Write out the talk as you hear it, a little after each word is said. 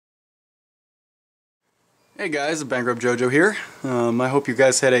Hey guys, Bankrupt Jojo here. I hope you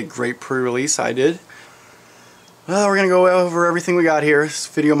guys had a great pre-release. I did. Well, we're going to go over everything we got here. This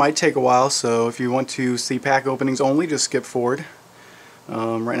video might take a while, so if you want to see pack openings only, just skip forward.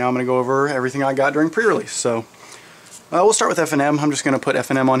 Right now I'm going to go over everything I got during pre-release. So we'll start with FNM. I'm just going to put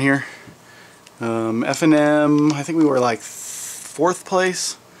FNM on here. FNM, I think we were like 4th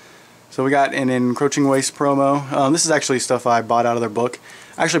place. So we got an Encroaching Waste promo. This is actually stuff I bought out of their book.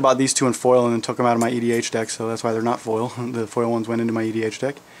 I actually bought these two in foil and then took them out of my EDH deck, so that's why they're not foil. The foil ones went into my EDH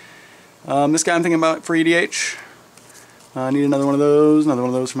deck. This guy I'm thinking about for EDH. I need another one of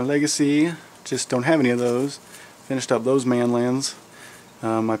those for my Legacy. Just don't have any of those. Finished up those manlands.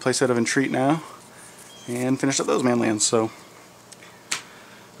 My playset of Entreat now. And finished up those manlands, so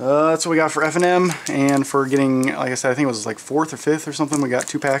that's what we got for FNM. And for getting, like I said, I think it was like 4th or 5th or something, we got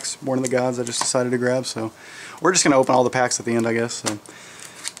 2 packs, Born of the Gods, I just decided to grab, so we're just going to open all the packs at the end, I guess. So.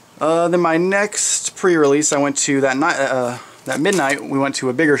 Then my next pre-release, I went to that night, that midnight. We went to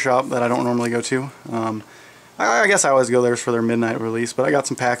a bigger shop that I don't normally go to. I guess I always go there for their midnight release, but I got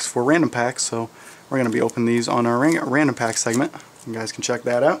some packs for random packs, so we're going to be opening these on our random pack segment. You guys can check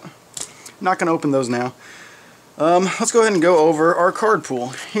that out. Not going to open those now. Let's go ahead and go over our card pool.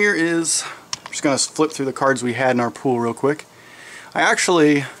 Here is, I'm just going to flip through the cards we had in our pool real quick. I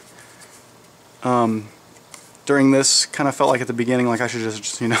actually, during this, kind of felt like at the beginning like I should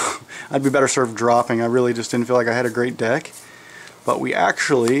just, you know, I'd be better served dropping. I really just didn't feel like I had a great deck. But we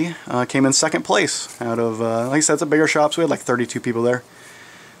actually came in 2nd place out of, like I said, it's a bigger shop, so we had like 32 people there.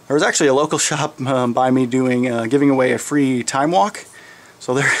 There was actually a local shop by me doing, giving away a free time walk.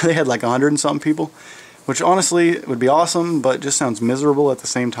 So they had like 100 and something people, which honestly would be awesome, but just sounds miserable at the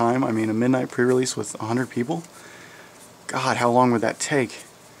same time. I mean, a midnight pre-release with 100 people? God, how long would that take?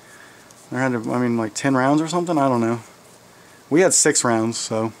 There had to, I mean, like 10 rounds or something? I don't know. We had 6 rounds,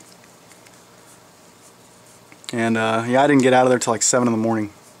 so. And yeah, I didn't get out of there till like 7 in the morning.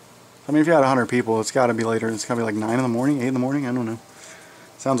 I mean, if you had 100 people, it's got to be later. It's got to be like 9 in the morning, 8 in the morning, I don't know.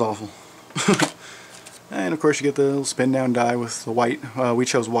 Sounds awful. And of course you get the little spin down die with the white. We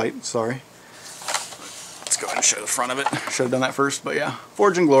chose white, sorry. Let's go ahead and show the front of it. Should have done that first, but yeah.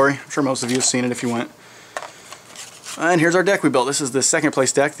 Forge and Glory. I'm sure most of you have seen it if you went. And here's our deck we built. This is the 2nd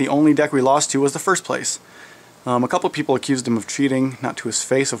place deck. The only deck we lost to was the 1st place. A couple people accused him of cheating, not to his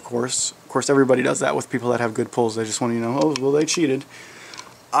face, of course. Of course, everybody does that with people that have good pulls. They just want to, you know, oh, well, they cheated.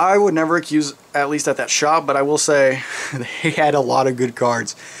 I would never accuse, at least at that shop, but I will say they had a lot of good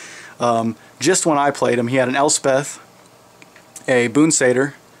cards. Just when I played him, he had an Elspeth, a Boon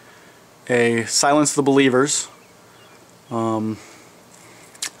Satyr, a Silence the Believers, and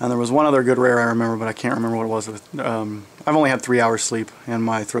there was one other good rare I remember, but I can't remember what it was. I've only had 3 hours sleep, and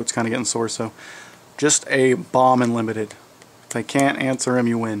my throat's kind of getting sore, so just a bomb and limited. If they can't answer him,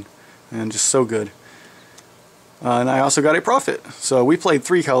 you win, and just so good. And I also got a Prophet. So we played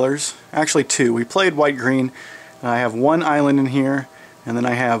 3 colors, actually 2. We played white-green. I have 1 island in here, and then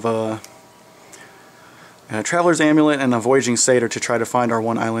I have a Traveler's Amulet and a Voyaging Satyr to try to find our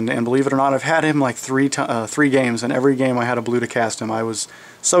 1 island. And believe it or not, I've had him like 3 games, and every game I had a blue to cast him. I was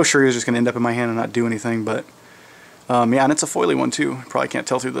so sure he was just going to end up in my hand and not do anything, but yeah, and it's a foily one too. Probably can't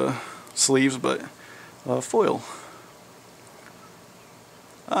tell through the sleeves, but foil.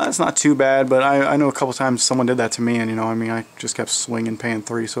 It's not too bad, but I know a couple times someone did that to me, and you know, I mean, I just kept swinging, paying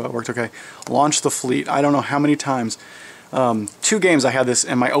 3, so it worked okay. Launch the Fleet. I don't know how many times. 2 games I had this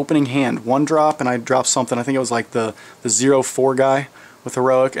in my opening hand. 1 drop, and I dropped something. I think it was like the 0-4 guy with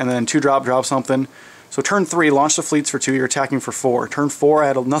Heroic, and then 2 drop something. So turn 3, launch the fleets for 2, you're attacking for 4. Turn 4, I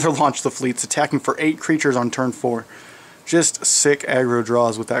had another launch the fleets, attacking for 8 creatures on turn 4. Just sick aggro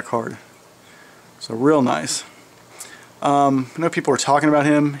draws with that card. So real nice. I know people were talking about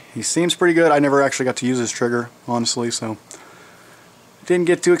him. He seems pretty good. I never actually got to use his trigger, honestly, so didn't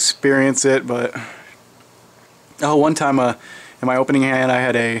get to experience it, but oh, one time in my opening hand I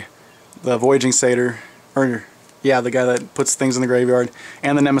had the Voyaging Satyr, or yeah, the guy that puts things in the graveyard,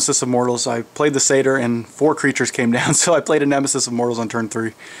 and the Nemesis of Mortals. I played the Satyr and 4 creatures came down, so I played a Nemesis of Mortals on turn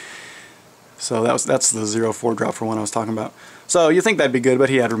 3. So that's the 0-4 drop for one I was talking about. So you think that'd be good, but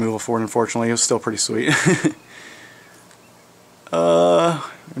he had removal for it, unfortunately. It was still pretty sweet.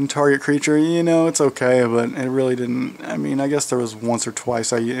 And target creature, you know, it's okay, but it really didn't. I mean, I guess there was once or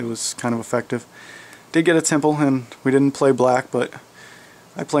twice it was kind of effective. Did get a temple, and we didn't play black, but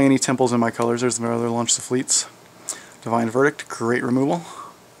I play any temples in my colors. There's my other launch the fleets. Divine Verdict, great removal.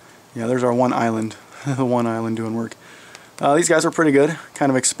 Yeah, there's our 1 island. The 1 island doing work. These guys are pretty good. Kind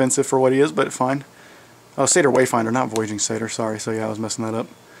of expensive for what he is, but fine. Oh, Satyr Wayfinder, not Voyaging Satyr, sorry. So yeah, I was messing that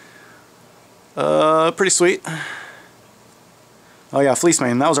up. Pretty sweet. Oh yeah, Fleece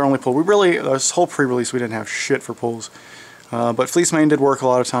Mane, that was our only pull. We really, this whole pre-release we didn't have shit for pulls. But Fleece Mane did work a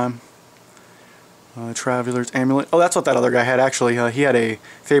lot of time. Traveler's Amulet. Oh, that's what that other guy had actually. He had a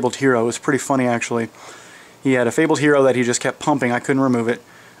Fabled Hero. It was pretty funny actually. He had a Fabled Hero that he just kept pumping. I couldn't remove it.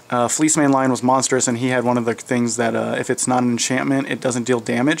 Fleece Mane line was monstrous, and he had one of the things that if it's not an enchantment, it doesn't deal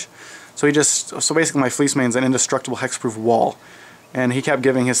damage. So basically my Fleece Mane's an indestructible hexproof wall. And he kept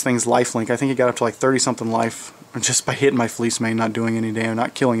giving his things lifelink. I think he got up to like 30 something life just by hitting my Fleece Mane, not doing any damage,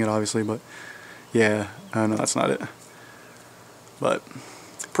 not killing it obviously, but yeah, no, that's not it. But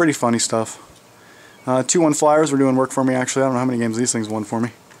pretty funny stuff. 2-1 flyers were doing work for me actually. I don't know how many games these things won for me.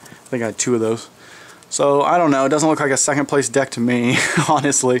 I think I had 2 of those. So I don't know, it doesn't look like a second place deck to me,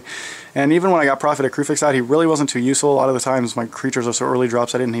 honestly. And even when I got Prophet at Crewfix out, he really wasn't too useful. A lot of the times my creatures are so early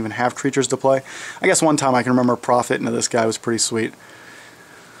drops I didn't even have creatures to play. I guess one time I can remember Prophet into this guy was pretty sweet.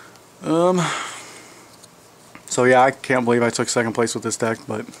 So yeah, I can't believe I took second place with this deck,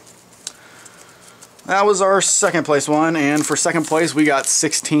 but that was our second place one. And for second place we got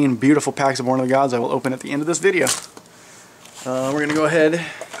 16 beautiful packs of Born of the Gods I will open at the end of this video. We're going to go ahead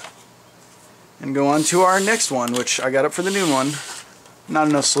and go on to our next one, which I got up for the noon one. Not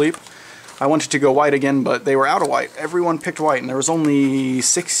enough sleep. I wanted to go white again, but they were out of white. Everyone picked white, and there was only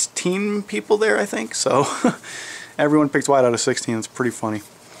 16 people there, I think, so everyone picked white out of 16. It's pretty funny.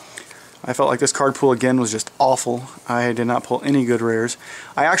 I felt like this card pool again was just awful. I did not pull any good rares.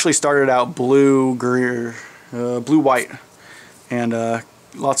 I actually started out blue, white, and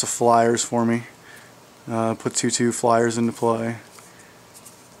lots of flyers for me. Put 2/2 flyers into play.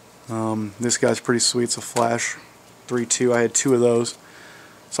 This guy's pretty sweet. It's a flash 3/2. I had 2 of those.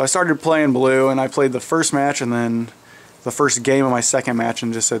 So I started playing blue, and I played the first match and then the first game of my second match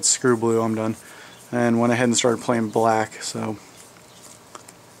and just said screw blue, I'm done, and went ahead and started playing black. So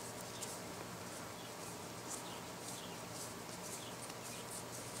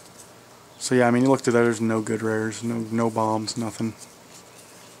yeah, I mean, you look through there, there's no good rares, no bombs, nothing.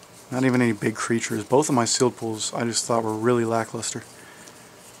 Not even any big creatures. Both of my sealed pulls I just thought were really lackluster.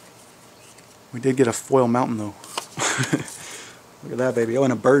 We did get a foil mountain though. Look at that baby. Oh,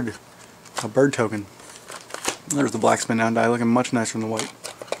 and a bird token. There's the black spin down die, looking much nicer than the white.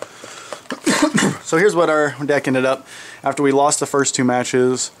 So here's what our deck ended up after we lost the first 2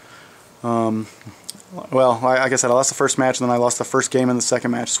 matches. Well, like I said, I lost the first match, and then I lost the first game in the second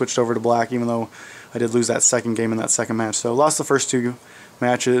match, switched over to black, even though I did lose that second game in that second match. So lost the first 2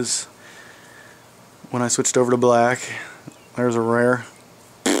 matches when I switched over to black. There's a rare.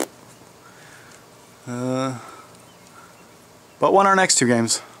 But won our next 2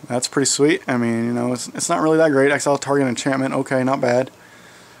 games. That's pretty sweet. I mean, you know, it's not really that great. XL target enchantment, okay, not bad.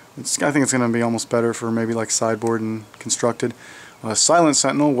 I think it's going to be almost better for maybe like sideboard and constructed. Silent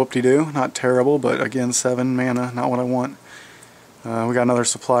Sentinel, whoop-de-doo, not terrible, but again, 7 mana, not what I want. We got another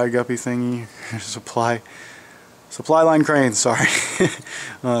supply guppy thingy. supply line crane, sorry.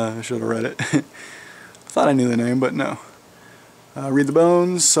 I should have read it. Thought I knew the name, but no. Read the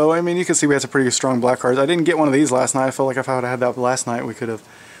bones. So I mean, you can see we had some pretty strong black cards. I didn't get one of these last night. I felt like if I would have had that last night, we could have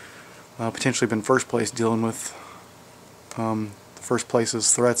potentially been first place, dealing with the first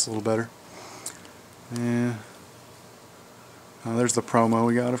place's threats a little better. Yeah. There's the promo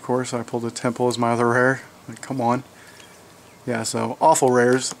we got, of course. I pulled a Temple as my other rare. Like, come on. Yeah, so awful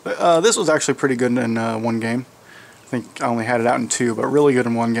rares. This was actually pretty good in 1 game. I think I only had it out in 2, but really good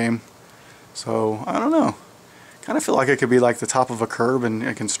in 1 game. So I don't know. Kind of feel like it could be like the top of a curb and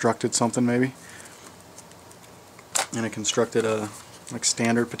a constructed something maybe. And a constructed like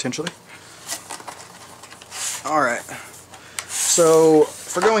standard potentially. Alright. So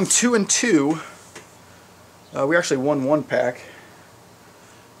for going 2 and 2, we actually won 1 pack.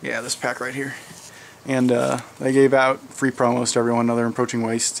 Yeah, this pack right here. And they gave out free promos to everyone, another Approaching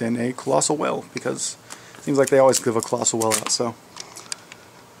Waste and a Colossal Well, because it seems like they always give a Colossal Well out. So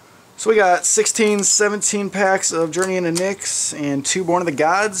we got 16, 17 packs of Journey into Nyx and 2 Born of the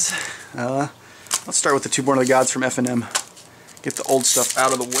Gods. Let's start with the 2 Born of the Gods from FNM. Get the old stuff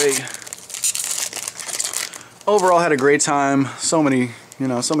out of the way. Overall, had a great time. So many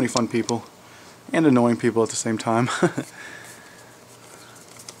fun people and annoying people at the same time.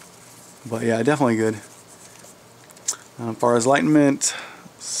 But yeah, definitely good. As far as Enlightenment,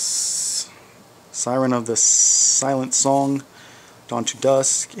 Siren of the Silent Song, Dawn to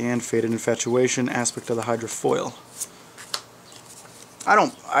Dusk, and Faded Infatuation, Aspect of the Hydra Foil.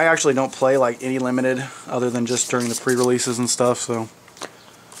 I actually don't play like any limited other than just during the pre-releases and stuff, so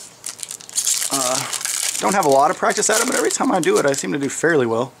don't have a lot of practice at it, but every time I do it I seem to do fairly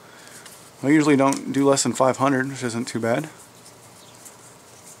well. I usually don't do less than 500, which isn't too bad.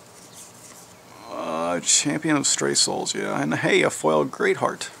 Champion of Stray Souls, yeah. And hey, a foil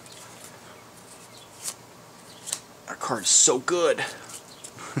Greatheart. Our card is so good.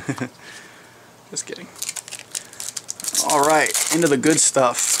 Just kidding. Alright, into the good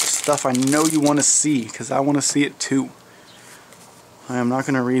stuff. Stuff I know you want to see, because I want to see it too. I am not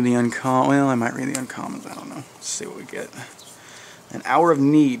going to read the uncommon. Well, I might read the uncommons. I don't know. Let's see what we get. An Hour of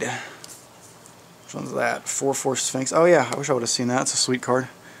Need. Which one's that? 4/4 Sphinx. Oh yeah, I wish I would have seen that. It's a sweet card.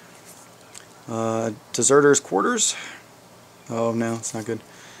 Deserter's Quarters. Oh no, it's not good.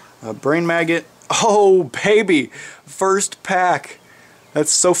 Brain Maggot. Oh baby! First pack.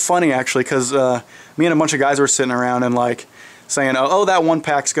 That's so funny actually, because me and a bunch of guys were sitting around and like saying, oh, that one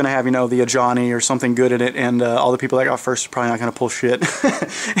pack's going to have, you know, the Ajani or something good in it, and all the people that got first are probably not going to pull shit.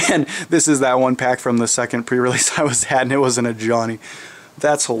 And this is that one pack from the second pre-release I was at, and it was an Ajani.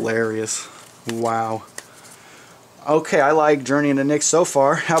 That's hilarious. Wow. Okay, I like Journey into Nyx so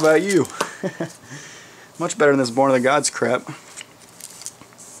far. How about you? Much better than this Born of the Gods crap.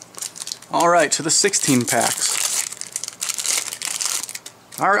 Alright, to the 16 packs.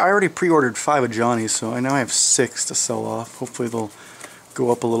 I already pre-ordered 5 Ajani's, so I now have 6 to sell off. Hopefully they'll go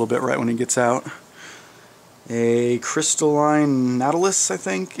up a little bit right when he gets out. A Crystalline Nautilus, I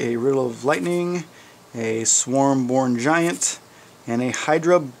think. A Riddle of Lightning. A Swarmborn Giant. And a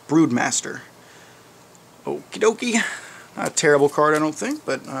Hydra Broodmaster. Okie dokie. Not a terrible card, I don't think,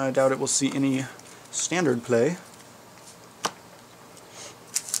 but I doubt it will see any standard play.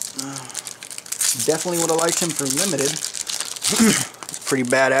 Definitely would have liked him for limited. Pretty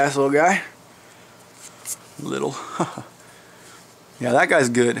badass little guy. Little. Yeah, that guy's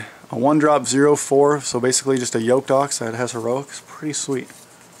good. A 1-drop 0/4, so basically just a Yoked Ox that has heroics. Pretty sweet.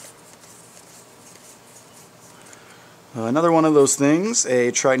 Another one of those things,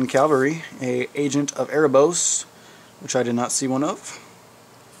 a Triton Cavalry, a Agent of Erebos, which I did not see one of,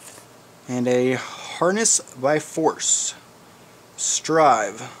 and a Harness by Force.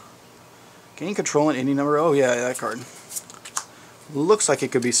 Strive. Gain control in any number. Oh yeah, that card. Looks like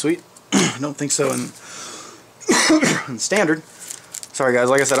it could be sweet. I don't think so in standard. Sorry guys,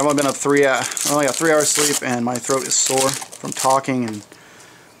 like I said, I've only been up I only got 3 hours sleep, and my throat is sore from talking and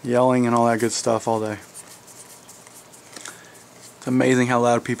yelling and all that good stuff all day. It's amazing how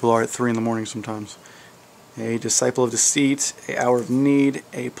loud people are at 3 in the morning sometimes. A Disciple of Deceit, a Hour of Need,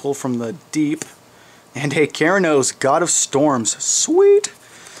 a Pull from the Deep, and a Keranos, God of Storms. Sweet!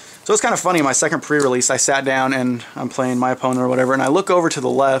 So it's kind of funny, my second pre-release, I sat down and I'm playing my opponent or whatever, and I look over to the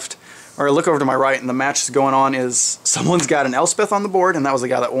left, or I look over to my right, and the match that's going on is someone's got an Elspeth on the board, and that was the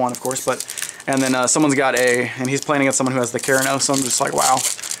guy that won, of course, and then someone's got and he's playing against someone who has the Keranos, so I'm just like, wow,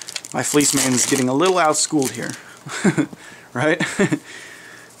 my Fleece Man's getting a little outschooled here. Right?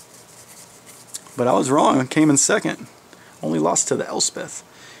 But I was wrong, I came in second. Only lost to the Elspeth.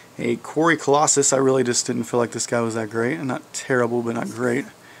 A Quarry Colossus, I really just didn't feel like this guy was that great, and not terrible, but not great.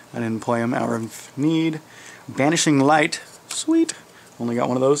 I didn't play him. Hour of Need. Banishing Light. Sweet. Only got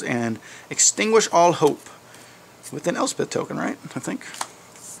one of those. And Extinguish All Hope. With an Elspeth token, right? I think.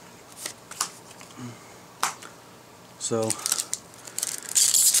 So,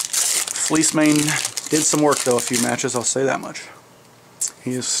 Fleecemane did some work, though, a few matches. I'll say that much.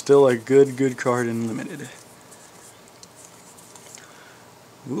 He is still a good card in limited.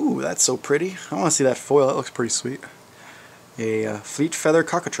 Ooh, that's so pretty. I want to see that foil. That looks pretty sweet. A Fleet Feather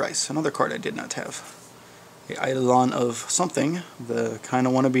Cockatrice, another card I did not have. A Eidolon of something, the kind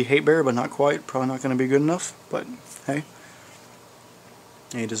of wannabe Hate Bear, but not quite. Probably not going to be good enough, but hey.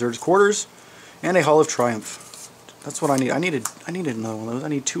 A Deserter's Quarters, and a Hall of Triumph. That's what I need. I needed another one of those. I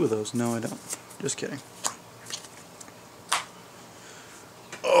need 2 of those. No, I don't. Just kidding.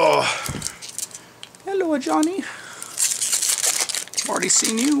 Oh, hello, Ajani. I've already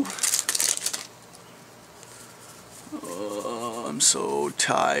seen you. I'm so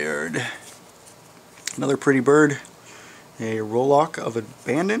tired. Another pretty bird, a Rollock of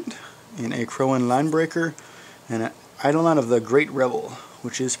Abandoned, and a Crowan Linebreaker, and an Eidolon of the Great Revel,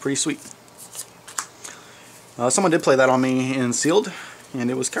 which is pretty sweet. Someone did play that on me in Sealed, and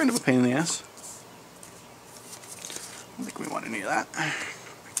it was kind of a pain in the ass. I don't think we want any of that.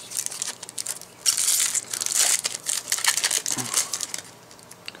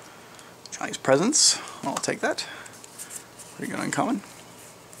 Chinese Presents, I'll take that. Pretty good uncommon.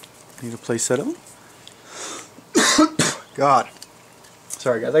 Need a play set of them. God.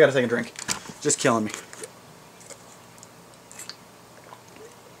 Sorry guys, I gotta take a drink. Just killing me.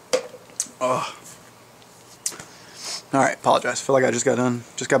 Oh. Alright, apologize. Feel like I just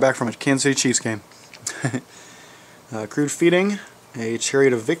got back from a Kansas City Chiefs game. Crude Feeding, a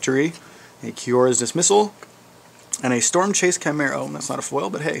Chariot of Victory, a Kiora's Dismissal, And a Storm Chase Chimera. Oh, that's not a foil,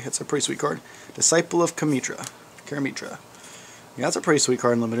 but hey, it's a pretty sweet card. Disciple of Karamitra. Yeah, that's a pretty sweet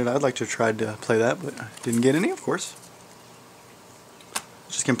card in Limited. I'd like to try to play that, but didn't get any, of course.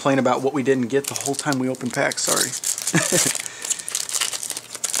 Just complain about what we didn't get the whole time we opened packs, sorry.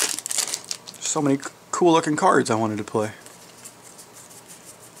 So many cool looking cards I wanted to play.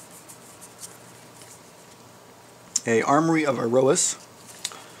 A Armory of Aroas,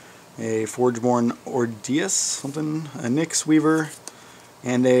 a Forgeborn Ordeus, something, a Nyx Weaver,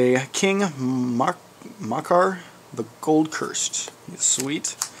 and a King Makar, the Gold Cursed. He's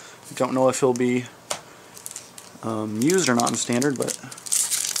sweet. Don't know if he'll be used or not in Standard, but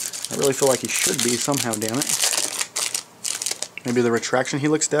I really feel like he should be somehow, damn it. Maybe the Retraction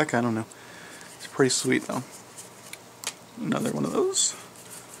Helix deck, I don't know. It's pretty sweet though. Another one of those.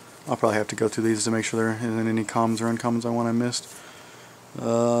 I'll probably have to go through these to make sure there isn't any commons or uncommons I missed.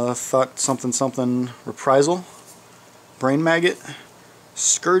 Thought something Reprisal, Brain Maggot,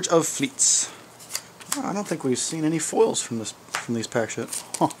 Scourge of Fleets. Oh, I don't think we've seen any foils from these packs yet.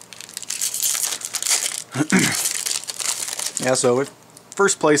 Huh. Yeah, so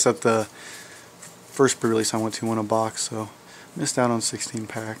first place at the first pre-release I went to won a box, so missed out on 16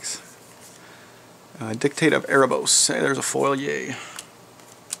 packs. Dictate of Erebos. Hey, there's a foil, yay.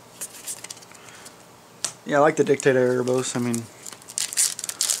 Yeah, I like the Dictate of Erebos. I mean,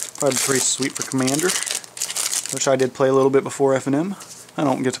 probably pretty sweet for Commander, which I did play a little bit before FNM. I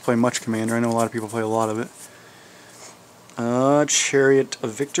don't get to play much Commander. I know a lot of people play a lot of it. Chariot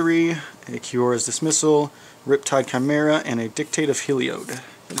of Victory, a Kiora's Dismissal, Riptide Chimera, and a Dictate of Heliod,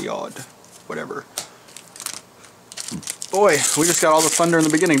 whatever. Boy, we just got all the thunder in the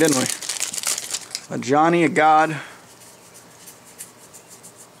beginning, didn't we? Ajani, a God.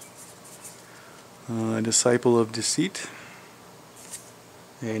 A Disciple of Deceit.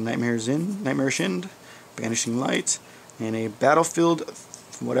 A Nightmare Shind, Banishing Light, and a Battlefield,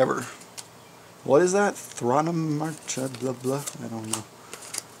 whatever. What is that? Thronum Marcha, blah blah. I don't know.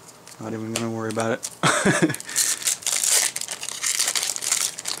 Not even gonna worry about it.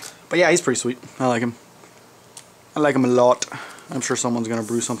 But yeah, he's pretty sweet. I like him. I like him a lot. I'm sure someone's gonna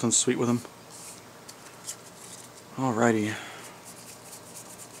brew something sweet with him. Alrighty.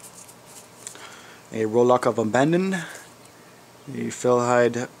 A Rollock of Abandon, a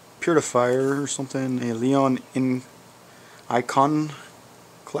Fellhide Purifier or something, a Leon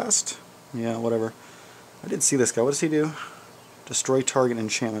Iconoclast? Yeah, whatever. I did see this guy. What does he do? Destroy target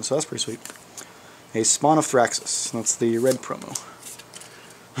enchantment, so that's pretty sweet. A Spawn of Thraxus, that's the red promo.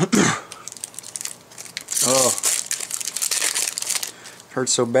 Oh. Hurt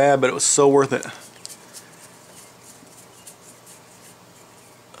so bad, but it was so worth it.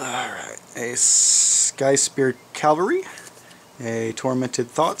 Alright, a Sky Spear Cavalry, a Tormented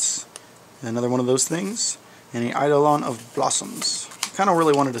Thoughts, another one of those things, and a Eidolon of Blossoms. Kind of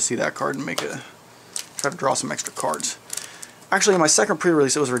really wanted to see that card and try to draw some extra cards. Actually, in my second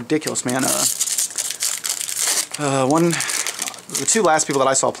pre-release, it was ridiculous, man. The two last people that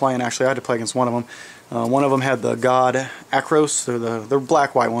I saw playing, actually, I had to play against one of them. One of them had the God Akros, the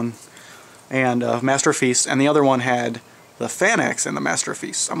black-white one, and Master of Feast, and the other one had the Fanax and the Master of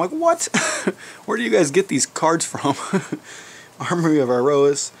Feast. I'm like, what? Where do you guys get these cards from? Armory of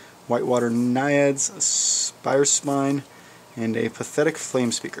Aroas, Whitewater Naiads, Spire Spine, and a Pathetic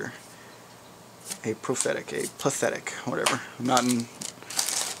Flame Speaker. A pathetic, whatever. I'm not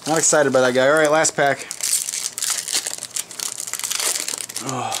excited by that guy. Alright, last pack.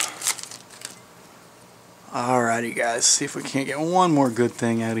 Oh. Alrighty, guys. See if we can't get one more good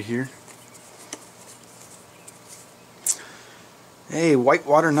thing out of here. A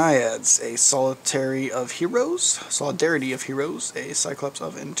Whitewater Naiads, a Solidarity of Heroes, a Cyclops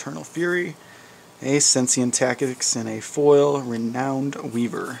of Internal Fury, a Sentient Tactics, and a foil Renowned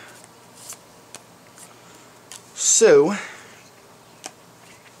Weaver. So,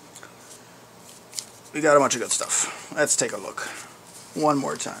 we got a bunch of good stuff. Let's take a look one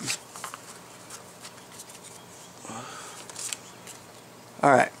more time.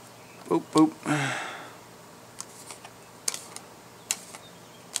 Alright. Boop, boop.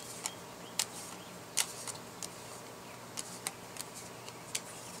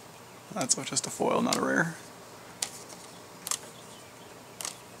 That's just a foil, not a rare.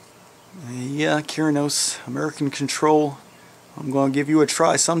 Yeah, Kyranos, American Control. I'm going to give you a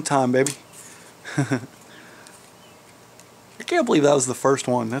try sometime, baby. I can't believe that was the first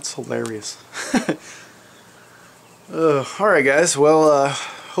one. That's hilarious. Alright, guys. Well,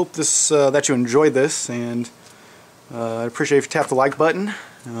 hope that you enjoyed this, and I'd appreciate if you tap the like button.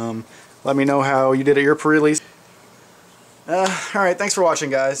 Let me know how you did at your pre-release. Alright, thanks for watching,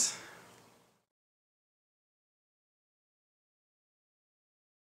 guys.